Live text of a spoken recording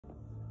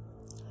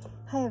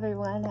Hi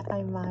everyone,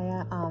 I'm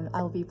Maya.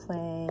 I'll be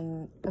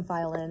playing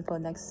violin for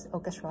next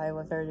orchestra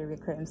with Verdi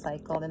Requiem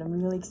cycle, and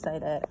I'm really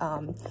excited.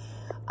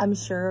 I'm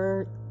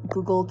sure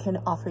Google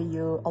can offer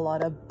you a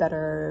lot of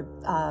better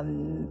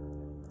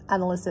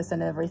analysis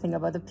and everything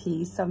about the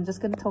piece, so I'm just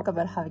going to talk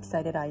about how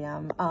excited I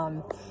am.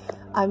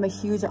 I'm a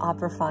huge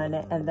opera fan,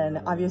 and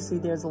then obviously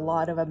there's a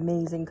lot of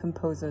amazing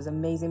composers,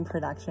 amazing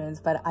productions,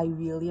 but I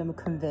really am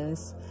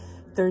convinced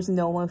there's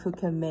no one who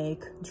can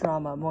make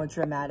drama more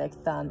dramatic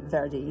than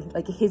Verdi.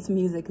 Like, his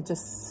music is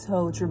just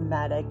so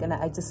dramatic, and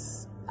I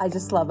just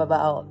love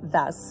about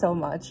that so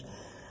much.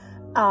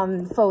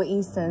 For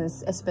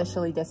instance,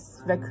 especially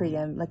this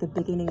Requiem, like the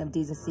beginning of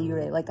this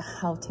series, like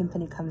how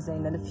timpani comes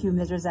in, and a few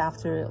measures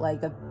after,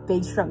 like a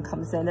bass drum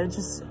comes in. There's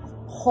just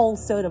whole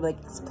sort of like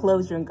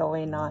explosion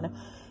going on,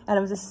 and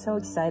I'm just so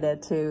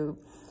excited to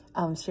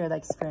share that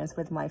experience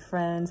with my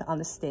friends on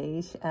the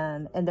stage.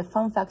 And the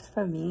fun fact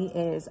for me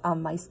is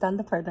my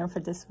stunt partner for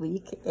this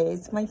week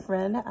is my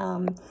friend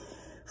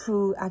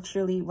who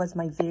actually was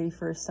my very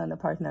first stunt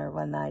partner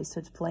when I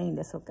started playing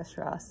this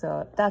orchestra.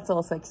 So that's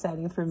also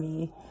exciting for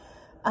me.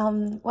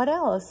 What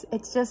else?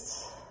 It's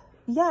just,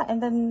 yeah, and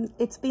then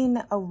it's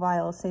been a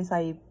while since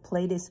I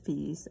played this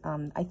piece.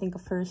 I think the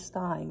first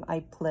time I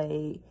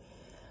played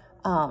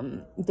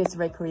this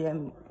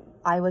Requiem,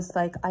 I was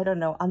like, I don't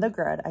know,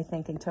 undergrad, I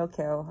think, in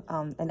Tokyo,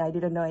 and I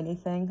didn't know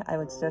anything. I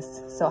was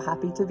just so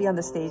happy to be on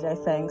the stage, I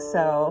think.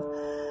 So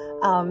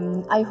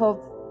I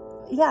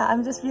hope, yeah,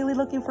 I'm just really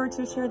looking forward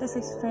to share this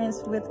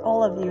experience with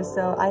all of you.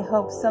 So I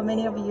hope so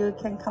many of you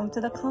can come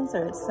to the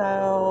concert.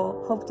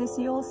 So hope to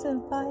see you all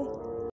soon. Bye.